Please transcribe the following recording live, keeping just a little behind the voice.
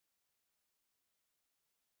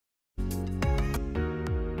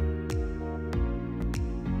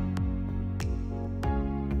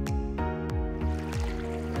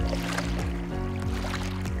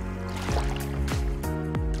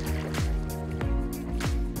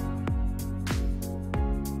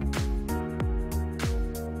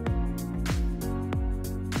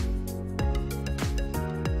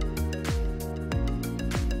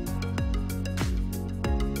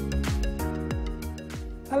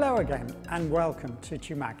Hello again and welcome to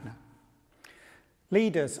Tumagna.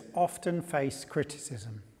 Leaders often face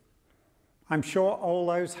criticism. I'm sure all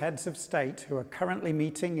those heads of state who are currently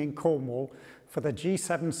meeting in Cornwall for the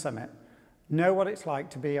G7 summit know what it's like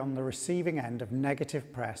to be on the receiving end of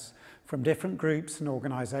negative press from different groups and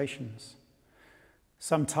organisations.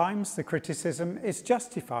 Sometimes the criticism is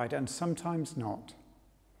justified and sometimes not.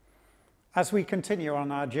 As we continue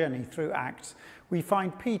on our journey through Acts, we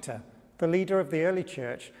find Peter, the leader of the early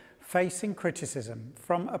church, facing criticism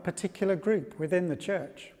from a particular group within the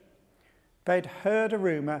church. They'd heard a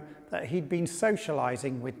rumour that he'd been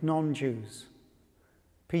socialising with non-Jews.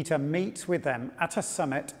 Peter meets with them at a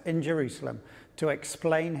summit in Jerusalem to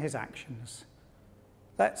explain his actions.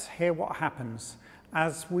 Let's hear what happens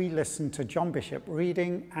as we listen to John Bishop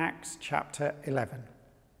reading Acts chapter 11.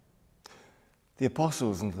 The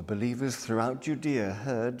apostles and the believers throughout Judea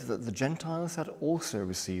heard that the Gentiles had also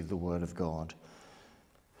received the word of God.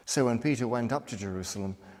 So when Peter went up to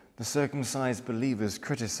Jerusalem, the circumcised believers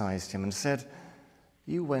criticized him and said,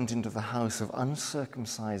 "You went into the house of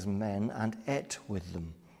uncircumcised men and ate with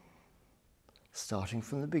them." Starting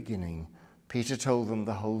from the beginning, Peter told them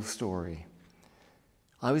the whole story.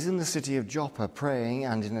 "I was in the city of Joppa praying,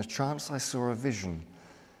 and in a trance I saw a vision.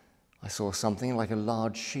 I saw something like a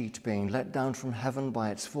large sheet being let down from heaven by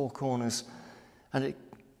its four corners, and it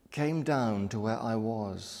came down to where I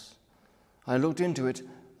was. I looked into it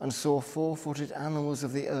and saw four-footed animals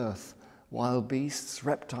of the earth, wild beasts,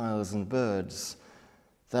 reptiles, and birds.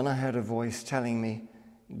 Then I heard a voice telling me,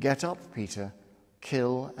 'Get up, Peter,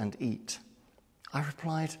 kill and eat.' I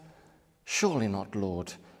replied, 'Surely not,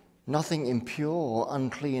 Lord. Nothing impure or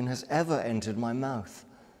unclean has ever entered my mouth.'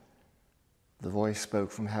 The voice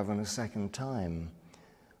spoke from heaven a second time,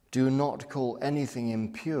 'Do not call anything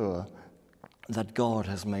impure that God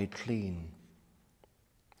has made clean.'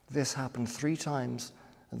 This happened 3 times,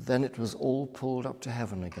 and then it was all pulled up to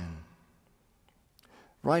heaven again.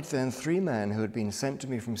 Right then 3 men who had been sent to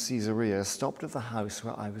me from Caesarea stopped at the house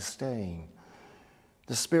where I was staying.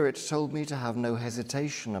 The Spirit told me to have no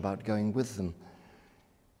hesitation about going with them.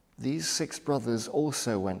 These 6 brothers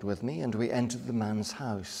also went with me, and we entered the man's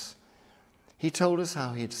house. He told us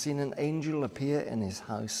how he had seen an angel appear in his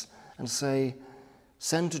house and say,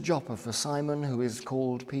 'Send to Joppa for Simon, who is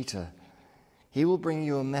called Peter. He will bring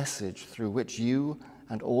you a message through which you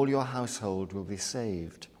and all your household will be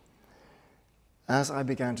saved.' As I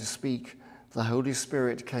began to speak, the Holy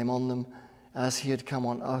Spirit came on them as he had come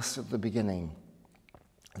on us at the beginning.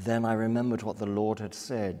 Then I remembered what the Lord had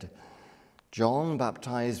said, 'John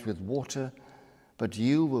baptized with water, but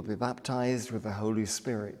you will be baptized with the Holy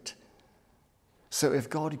Spirit.' So if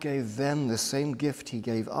God gave them the same gift he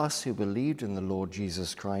gave us who believed in the Lord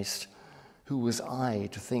Jesus Christ, who was I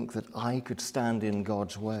to think that I could stand in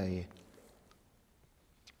God's way?"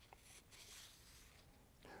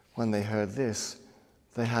 When they heard this,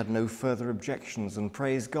 they had no further objections and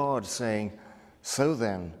praised God, saying, "So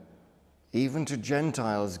then, even to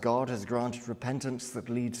Gentiles God has granted repentance that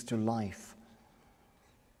leads to life."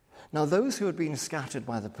 Now those who had been scattered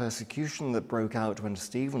by the persecution that broke out when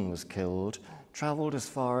Stephen was killed traveled as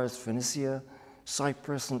far as Phoenicia,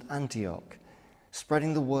 Cyprus, and Antioch,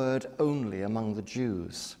 spreading the word only among the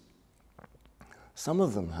Jews. Some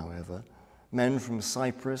of them, however, men from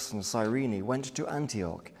Cyprus and Cyrene, went to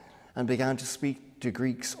Antioch and began to speak to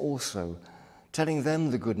Greeks also, telling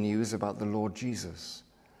them the good news about the Lord Jesus.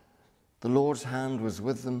 The Lord's hand was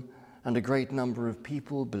with them, and a great number of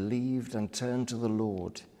people believed and turned to the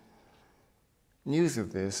Lord. News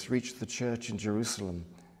of this reached the church in Jerusalem,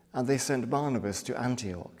 and they sent Barnabas to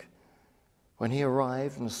Antioch. When he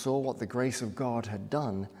arrived and saw what the grace of God had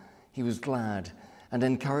done, he was glad and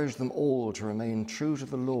encouraged them all to remain true to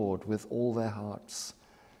the Lord with all their hearts.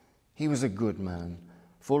 He was a good man,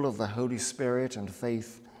 full of the Holy Spirit and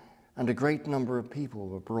faith, and a great number of people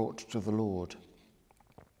were brought to the Lord.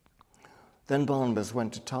 Then Barnabas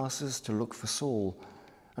went to Tarsus to look for Saul,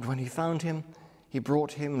 and when he found him, he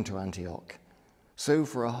brought him to Antioch. So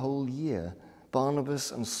for a whole year,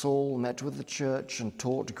 Barnabas and Saul met with the church and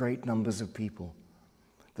taught great numbers of people.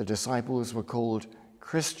 The disciples were called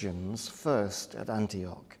Christians first at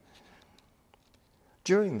Antioch.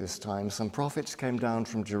 During this time, some prophets came down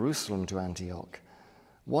from Jerusalem to Antioch.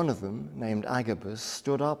 One of them, named Agabus,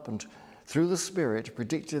 stood up and, through the Spirit,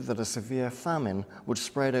 predicted that a severe famine would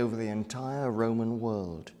spread over the entire Roman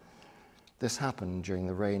world. This happened during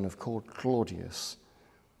the reign of Claudius.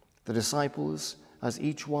 The disciples, as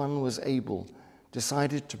each one was able,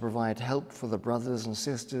 decided to provide help for the brothers and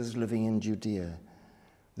sisters living in Judea.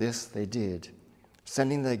 This they did,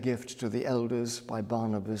 sending their gift to the elders by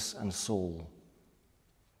Barnabas and Saul.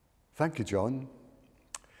 Thank you, John.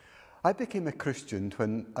 I became a Christian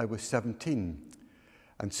when I was 17,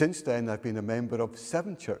 and since then I've been a member of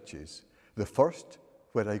 7 churches. The first,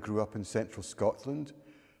 where I grew up in central Scotland,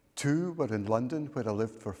 2 were in London, where I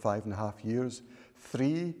lived for 5.5 years,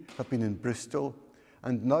 3 have been in Bristol,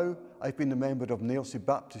 and now I've been a member of Nailsea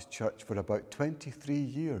Baptist Church for about 23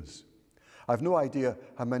 years. I've no idea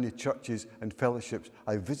how many churches and fellowships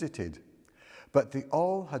I visited, but they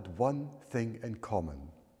all had one thing in common.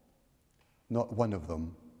 Not one of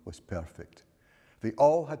them was perfect. They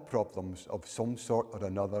all had problems of some sort or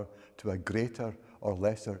another to a greater or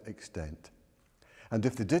lesser extent. And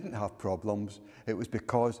if they didn't have problems, it was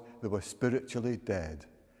because they were spiritually dead.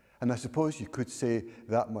 And I suppose you could say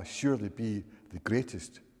that must surely be the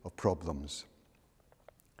greatest of problems.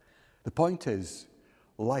 The point is,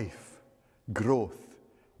 life, growth,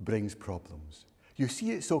 brings problems. You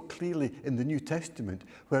see it so clearly in the New Testament,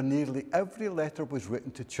 where nearly every letter was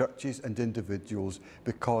written to churches and individuals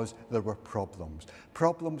because there were problems.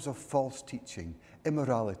 Problems of false teaching,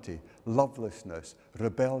 immorality, lovelessness,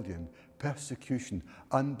 rebellion, persecution,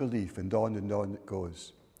 unbelief, and on it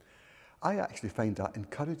goes. I actually find that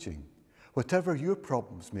encouraging. Whatever your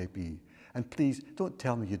problems may be, and please don't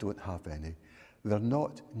tell me you don't have any, they're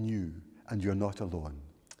not new and you're not alone.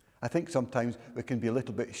 I think sometimes we can be a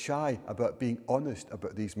little bit shy about being honest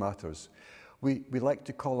about these matters. We like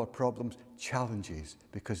to call our problems challenges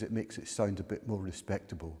because it makes it sound a bit more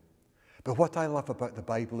respectable. But what I love about the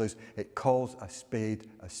Bible is it calls a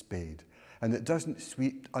spade, and it doesn't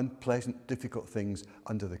sweep unpleasant, difficult things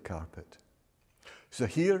under the carpet. So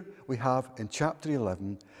here we have in chapter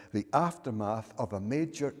 11 the aftermath of a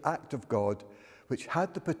major act of God which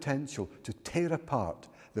had the potential to tear apart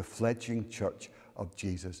the fledgling church of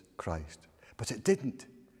Jesus Christ. But it didn't,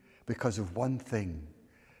 because of one thing: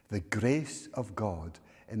 the grace of God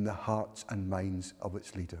in the hearts and minds of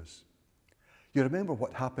its leaders. You remember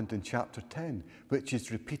what happened in chapter 10, which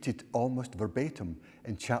is repeated almost verbatim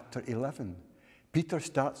in chapter 11. Peter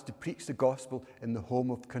starts to preach the gospel in the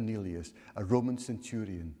home of Cornelius, a Roman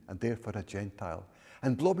centurion, and therefore a Gentile.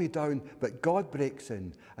 And blow me down, but God breaks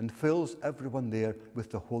in and fills everyone there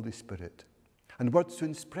with the Holy Spirit. And word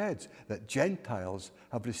soon spreads that Gentiles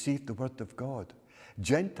have received the word of God.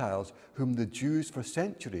 Gentiles whom the Jews for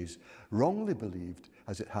centuries wrongly believed,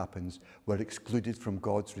 as it happens, were excluded from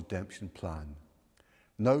God's redemption plan.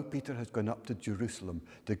 Now Peter has gone up to Jerusalem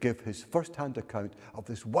to give his first-hand account of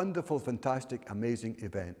this wonderful, fantastic, amazing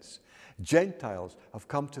events. Gentiles have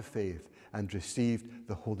come to faith and received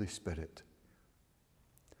the Holy Spirit.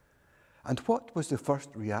 And what was the first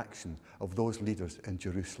reaction of those leaders in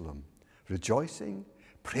Jerusalem? Rejoicing,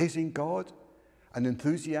 praising God, an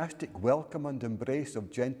enthusiastic welcome and embrace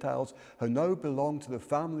of Gentiles who now belong to the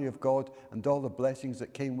family of God and all the blessings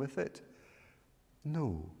that came with it?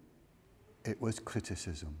 No, it was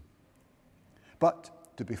criticism. But,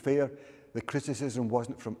 to be fair, the criticism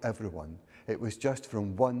wasn't from everyone. It was just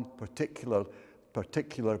from one particular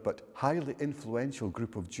but highly influential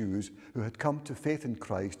group of Jews who had come to faith in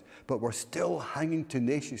Christ but were still hanging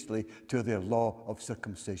tenaciously to their law of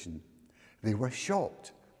circumcision. They were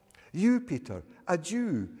shocked. You, Peter, a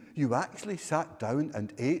Jew, you actually sat down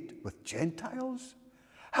and ate with Gentiles?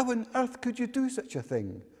 How on earth could you do such a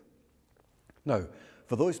thing? Now,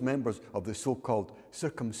 for those members of the so-called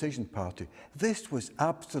circumcision party, this was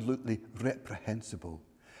absolutely reprehensible.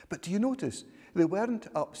 But do you notice, they weren't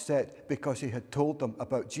upset because he had told them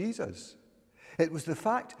about Jesus. It was the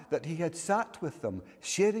fact that he had sat with them,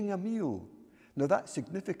 sharing a meal. Now that's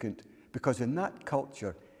significant because in that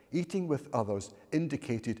culture, eating with others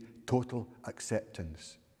indicated total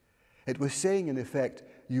acceptance. It was saying, in effect,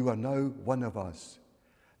 you are now one of us.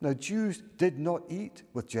 Now, Jews did not eat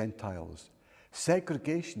with Gentiles.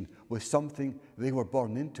 Segregation was something they were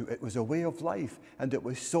born into. It was a way of life, and it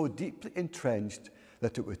was so deeply entrenched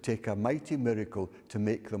that it would take a mighty miracle to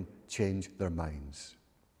make them change their minds.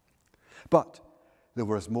 But there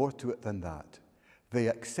was more to it than that. They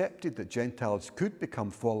accepted that Gentiles could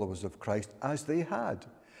become followers of Christ as they had.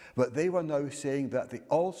 But they were now saying that they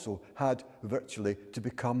also had virtually to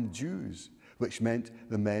become Jews, which meant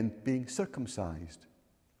the men being circumcised.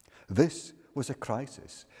 This was a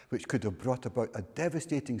crisis which could have brought about a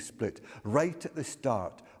devastating split right at the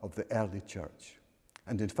start of the early church.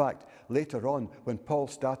 And in fact, later on, when Paul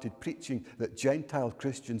started preaching that Gentile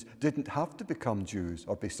Christians didn't have to become Jews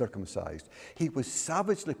or be circumcised, he was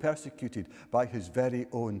savagely persecuted by his very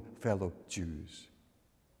own fellow Jews.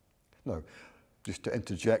 Now, just to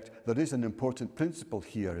interject, there is an important principle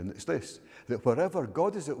here, and it's this, that wherever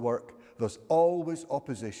God is at work, there's always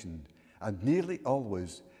opposition, and nearly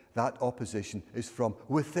always that opposition is from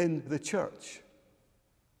within the church.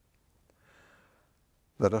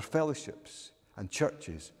 There are fellowships and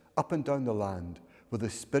churches up and down the land where the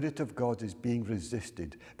Spirit of God is being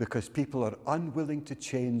resisted because people are unwilling to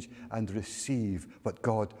change and receive what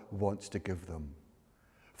God wants to give them.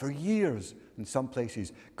 For years, in some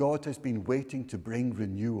places, God has been waiting to bring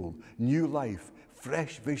renewal, new life,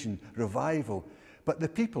 fresh vision, revival. But the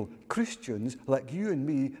people, Christians like you and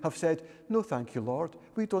me, have said, "No, thank you, Lord,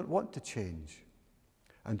 we don't want to change."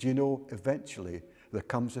 And you know, eventually there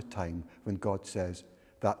comes a time when God says,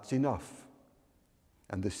 "That's enough."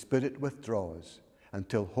 And the Spirit withdraws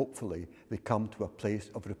until hopefully they come to a place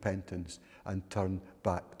of repentance and turn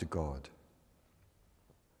back to God.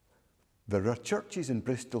 There are churches in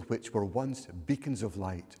Bristol which were once beacons of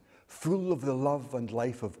light, full of the love and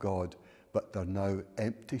life of God, but they're now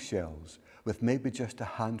empty shells with maybe just a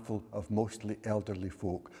handful of mostly elderly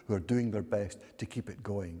folk who are doing their best to keep it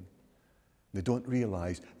going. They don't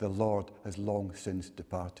realise the Lord has long since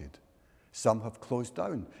departed. Some have closed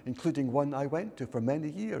down, including one I went to for many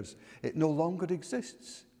years. It no longer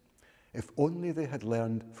exists. If only they had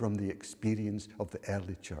learned from the experience of the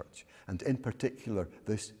early church, and in particular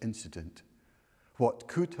this incident. What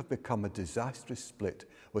could have become a disastrous split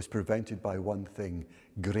was prevented by one thing: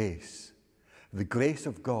 grace. The grace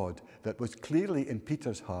of God that was clearly in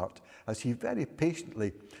Peter's heart as he very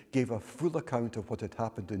patiently gave a full account of what had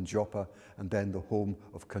happened in Joppa and then the home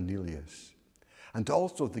of Cornelius. And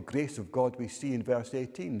also the grace of God we see in verse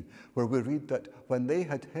 18, where we read that when they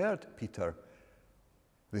had heard Peter,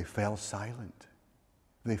 they fell silent.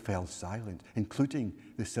 They fell silent, including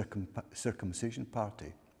the circumcision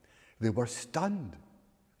party. They were stunned.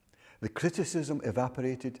 The criticism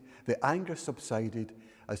evaporated, the anger subsided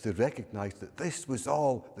as they recognized that this was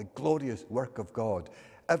all the glorious work of God.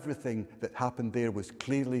 Everything that happened there was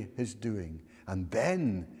clearly his doing. And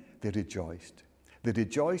then they rejoiced. They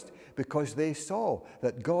rejoiced because they saw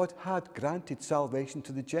that God had granted salvation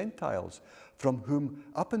to the Gentiles, from whom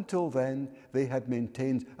up until then they had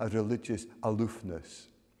maintained a religious aloofness.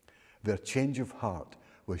 Their change of heart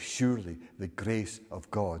was surely the grace of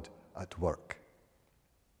God at work.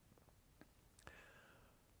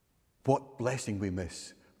 What blessing we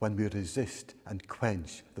miss when we resist and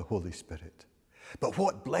quench the Holy Spirit. But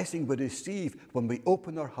what blessing we receive when we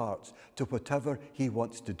open our hearts to whatever he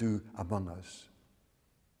wants to do among us.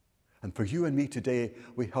 And for you and me today,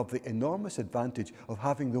 we have the enormous advantage of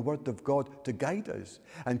having the Word of God to guide us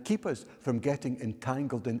and keep us from getting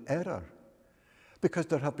entangled in error. Because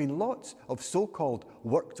there have been lots of so-called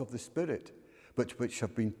works of the Spirit, which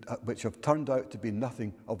have turned out to be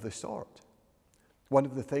nothing of the sort. One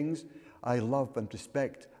of the things I love and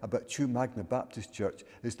respect about Chew Magna Baptist Church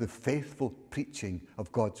is the faithful preaching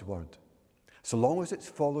of God's Word. So long as it's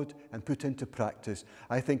followed and put into practice,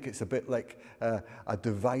 I think it's a bit like a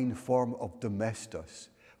divine form of domestos,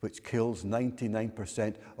 which kills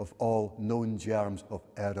 99% of all known germs of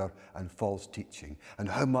error and false teaching, and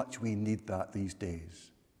how much we need that these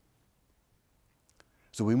days.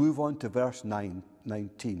 So we move on to verse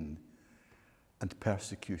 19, and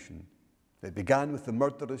persecution. It began with the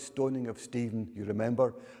murderous stoning of Stephen. You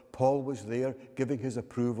remember, Paul was there giving his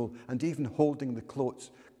approval and even holding the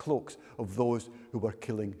cloaks of those who were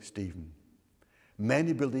killing Stephen.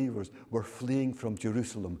 Many believers were fleeing from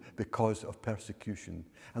Jerusalem because of persecution,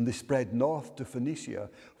 and they spread north to Phoenicia,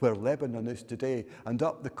 where Lebanon is today, and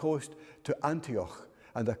up the coast to Antioch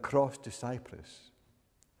and across to Cyprus.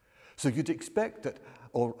 So you'd expect that,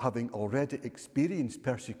 or having already experienced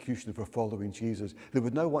persecution for following Jesus, they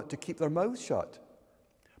would now want to keep their mouths shut.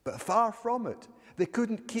 But far from it. They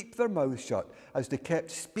couldn't keep their mouths shut as they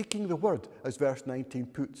kept speaking the word, as verse 19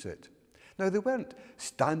 puts it. Now, they weren't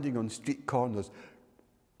standing on street corners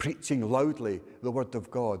preaching loudly the word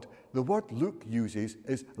of God. The word Luke uses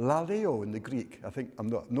is laleo in the Greek.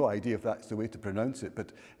 No idea if that's the way to pronounce it,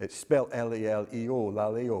 but it's spelled L-A-L-E-O,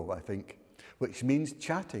 laleo, I think, which means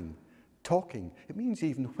chatting, talking. It means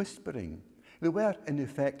even whispering. They were, in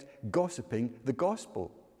effect, gossiping the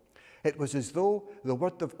gospel. It was as though the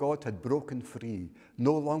word of God had broken free,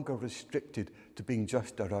 no longer restricted to being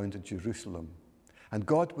just around in Jerusalem. And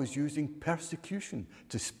God was using persecution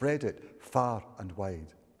to spread it far and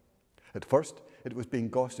wide. At first, it was being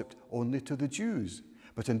gossiped only to the Jews.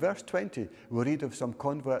 But in verse 20, we read of some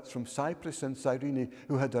converts from Cyprus and Cyrene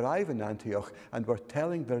who had arrived in Antioch and were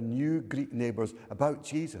telling their new Greek neighbours about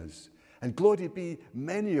Jesus. And glory be,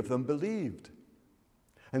 many of them believed.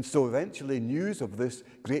 And so eventually news of this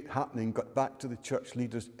great happening got back to the church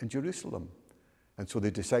leaders in Jerusalem. And so they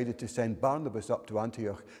decided to send Barnabas up to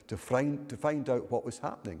Antioch to find out what was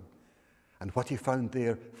happening. And what he found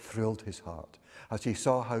there thrilled his heart as he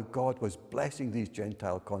saw how God was blessing these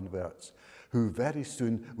Gentile converts who very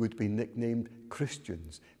soon would be nicknamed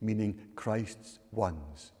Christians, meaning Christ's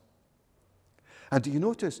ones. And do you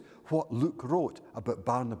notice what Luke wrote about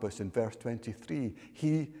Barnabas in verse 23?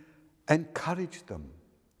 He encouraged them.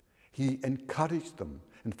 He encouraged them.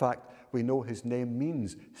 In fact, we know his name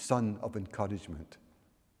means son of encouragement.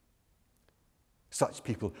 Such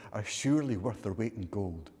people are surely worth their weight in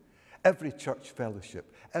gold. Every church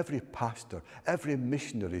fellowship, every pastor, every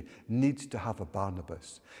missionary needs to have a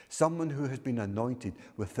Barnabas, someone who has been anointed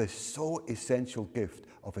with this so essential gift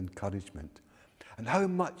of encouragement. And how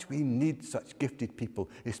much we need such gifted people,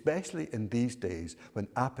 especially in these days when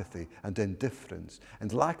apathy and indifference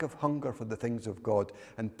and lack of hunger for the things of God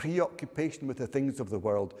and preoccupation with the things of the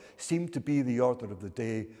world seem to be the order of the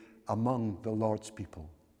day among the Lord's people.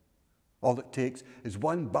 All it takes is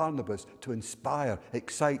one Barnabas to inspire,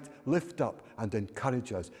 excite, lift up, and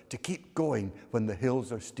encourage us to keep going when the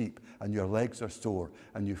hills are steep and your legs are sore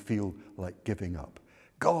and you feel like giving up.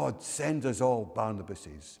 God send us all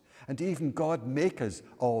Barnabases, and even God make us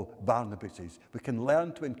all Barnabases. We can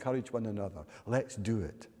learn to encourage one another. Let's do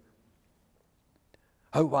it.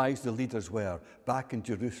 How wise the leaders were back in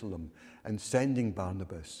Jerusalem in sending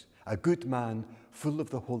Barnabas, a good man full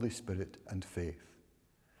of the Holy Spirit and faith.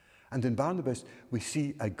 And in Barnabas, we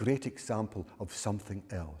see a great example of something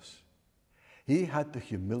else. He had the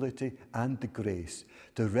humility and the grace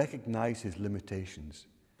to recognize his limitations.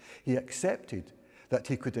 He accepted that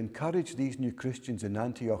he could encourage these new Christians in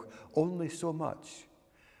Antioch only so much,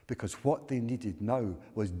 because what they needed now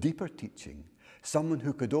was deeper teaching, someone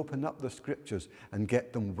who could open up the scriptures and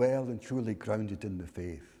get them well and truly grounded in the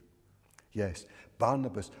faith. Yes,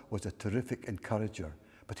 Barnabas was a terrific encourager,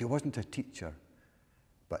 but he wasn't a teacher.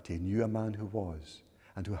 But he knew a man who was,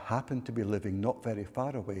 and who happened to be living not very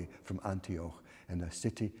far away from Antioch in a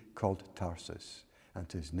city called Tarsus, and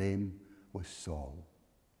his name was Saul.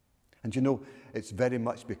 And you know, it's very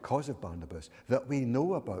much because of Barnabas that we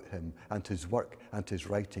know about him and his work and his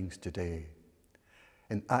writings today.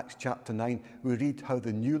 In Acts chapter 9, we read how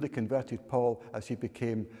the newly converted Paul, as he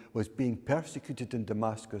became, was being persecuted in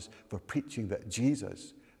Damascus for preaching that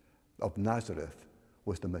Jesus of Nazareth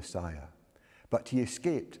was the Messiah. But he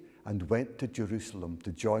escaped and went to Jerusalem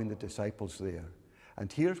to join the disciples there. And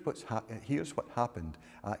here's what happened.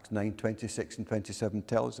 Acts 9, 26 and 27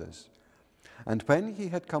 tells us. And when he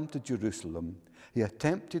had come to Jerusalem, he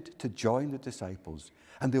attempted to join the disciples,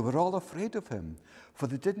 and they were all afraid of him, for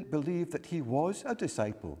they didn't believe that he was a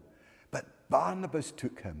disciple. But Barnabas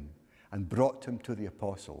took him and brought him to the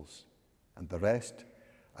apostles. And the rest,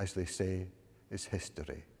 as they say, is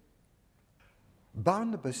history.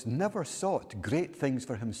 Barnabas never sought great things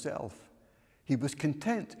for himself. He was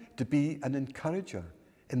content to be an encourager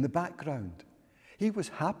in the background. He was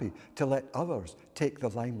happy to let others take the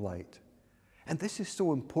limelight. And this is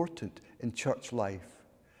so important in church life.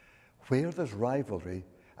 Where there's rivalry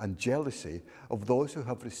and jealousy of those who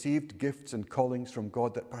have received gifts and callings from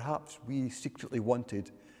God that perhaps we secretly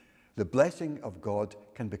wanted, the blessing of God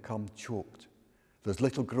can become choked. There's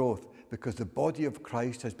little growth because the body of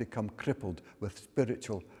Christ has become crippled with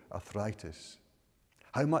spiritual arthritis.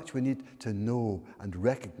 How much we need to know and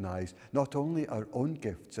recognize not only our own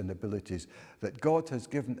gifts and abilities that God has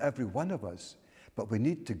given every one of us, but we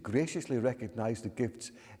need to graciously recognize the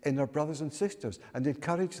gifts in our brothers and sisters and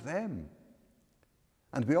encourage them.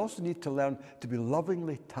 And we also need to learn to be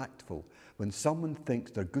lovingly tactful when someone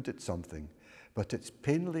thinks they're good at something, but it's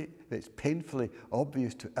painfully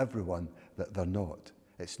obvious to everyone that they're not.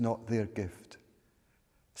 It's not their gift.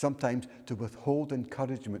 Sometimes to withhold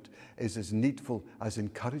encouragement is as needful as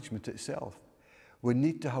encouragement itself. We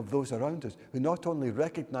need to have those around us who not only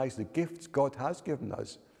recognize the gifts God has given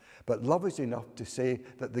us, but love us enough to say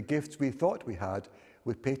that the gifts we thought we had,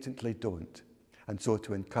 we patently don't. And so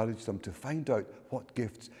to encourage them to find out what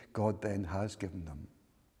gifts God then has given them.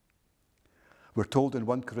 We're told in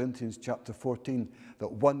 1 Corinthians chapter 14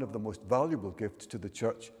 that one of the most valuable gifts to the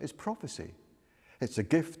church is prophecy. It's a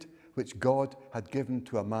gift which God had given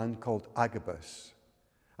to a man called Agabus.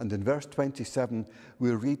 And in verse 27,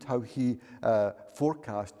 we read how he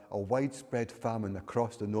forecast a widespread famine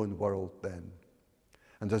across the known world then.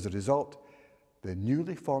 And as a result, the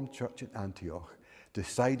newly formed church in Antioch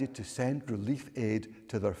decided to send relief aid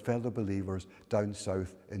to their fellow believers down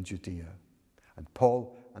south in Judea. And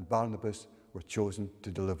Paul and Barnabas were chosen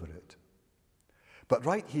to deliver it. But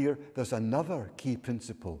right here, there's another key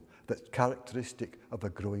principle that's characteristic of a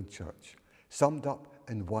growing church, summed up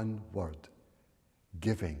in one word: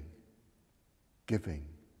 giving. Giving.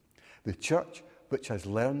 The church which has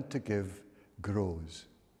learned to give grows.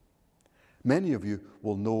 Many of you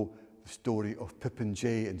will know the story of Pip and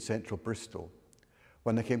Jay in central Bristol.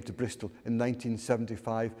 When I came to Bristol in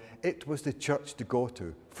 1975, it was the church to go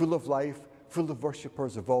to, full of life, full of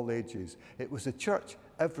worshippers of all ages. It was the church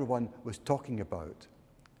everyone was talking about.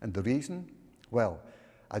 And the reason? Well,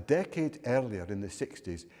 a decade earlier in the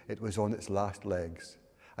 60s, it was on its last legs.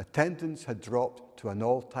 Attendance had dropped to an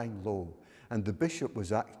all-time low, and the bishop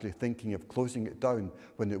was actually thinking of closing it down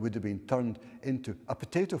when it would have been turned into a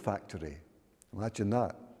potato factory. Imagine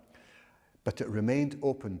that. But it remained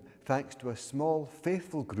open thanks to a small,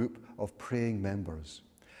 faithful group of praying members.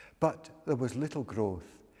 But there was little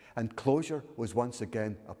growth, and closure was once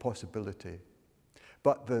again a possibility.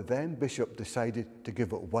 But the then bishop decided to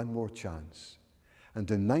give it one more chance. And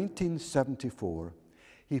in 1974,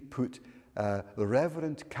 he put the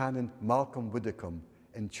Reverend Canon Malcolm Widdicombe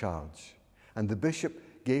in charge. And the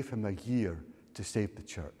bishop gave him a year to save the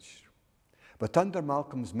church. But under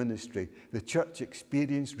Malcolm's ministry, the church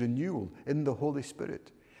experienced renewal in the Holy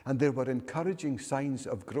Spirit, and there were encouraging signs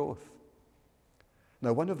of growth.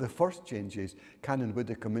 Now, one of the first changes Canon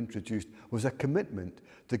Widdicombe introduced was a commitment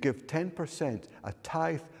to give 10%, a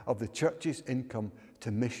tithe of the church's income,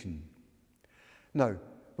 to mission. Now,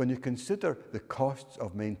 when you consider the costs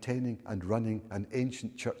of maintaining and running an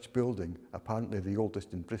ancient church building, apparently the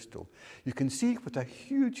oldest in Bristol, you can see what a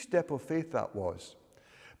huge step of faith that was.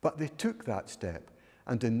 But they took that step,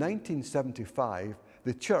 and in 1975,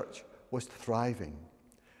 the church was thriving,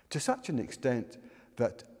 to such an extent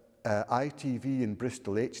that ITV in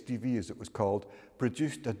Bristol, HTV as it was called,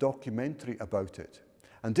 produced a documentary about it.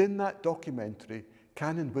 And in that documentary,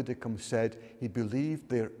 Canon Widdicombe said he believed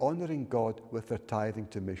their honouring God with their tithing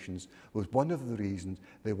to missions was one of the reasons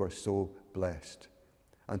they were so blessed.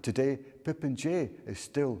 And today, Pippin J is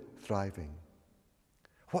still thriving.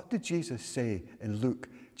 What did Jesus say in Luke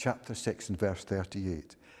chapter 6 and verse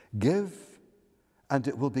 38? Give, and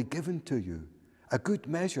it will be given to you. A good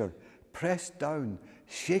measure, pressed down,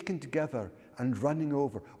 shaken together, and running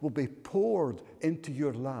over, will be poured into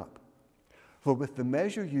your lap. For with the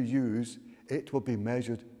measure you use, it will be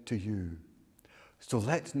measured to you. So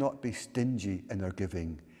let's not be stingy in our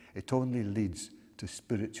giving. It only leads to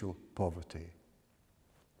spiritual poverty.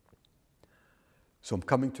 So I'm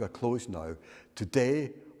coming to a close now.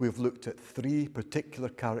 Today, we've looked at three particular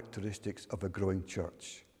characteristics of a growing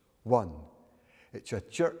church. One, it's a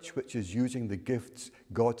church which is using the gifts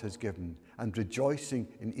God has given and rejoicing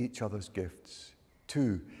in each other's gifts.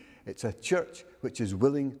 Two, it's a church which is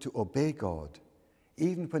willing to obey God,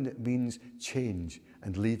 even when it means change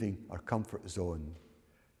and leaving our comfort zone.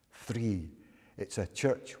 Three, it's a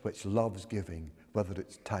church which loves giving, whether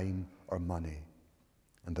it's time or money.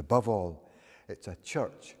 And above all, it's a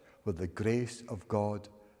church where the grace of God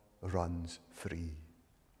runs free.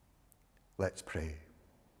 Let's pray.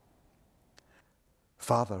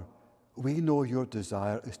 Father, we know your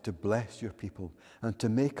desire is to bless your people and to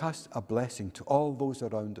make us a blessing to all those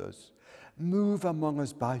around us. Move among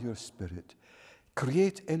us by your Spirit.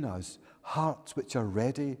 Create in us hearts which are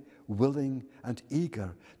ready, willing, and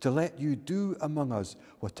eager to let you do among us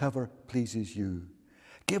whatever pleases you.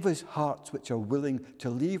 Give us hearts which are willing to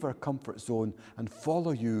leave our comfort zone and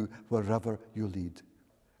follow you wherever you lead.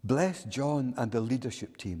 Bless John and the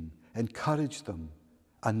leadership team. Encourage them,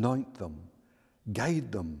 anoint them,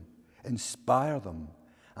 guide them, inspire them,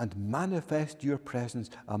 and manifest your presence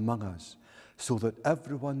among us so that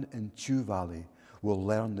everyone in Chew Valley will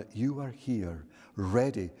learn that you are here,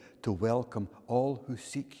 ready to welcome all who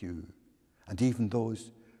seek you, and even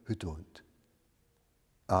those who don't.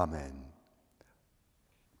 Amen.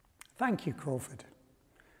 Thank you, Crawford.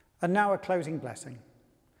 And now a closing blessing.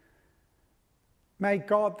 May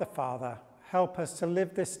God the Father help us to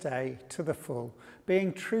live this day to the full,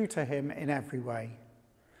 being true to him in every way.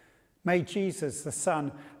 May Jesus the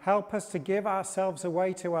Son help us to give ourselves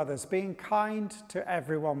away to others, being kind to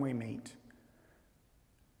everyone we meet.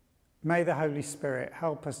 May the Holy Spirit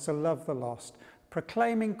help us to love the lost,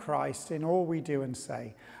 proclaiming Christ in all we do and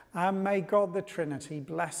say. And may God the Trinity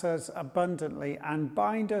bless us abundantly and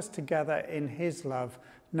bind us together in his love,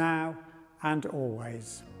 now and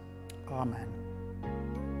always. Amen.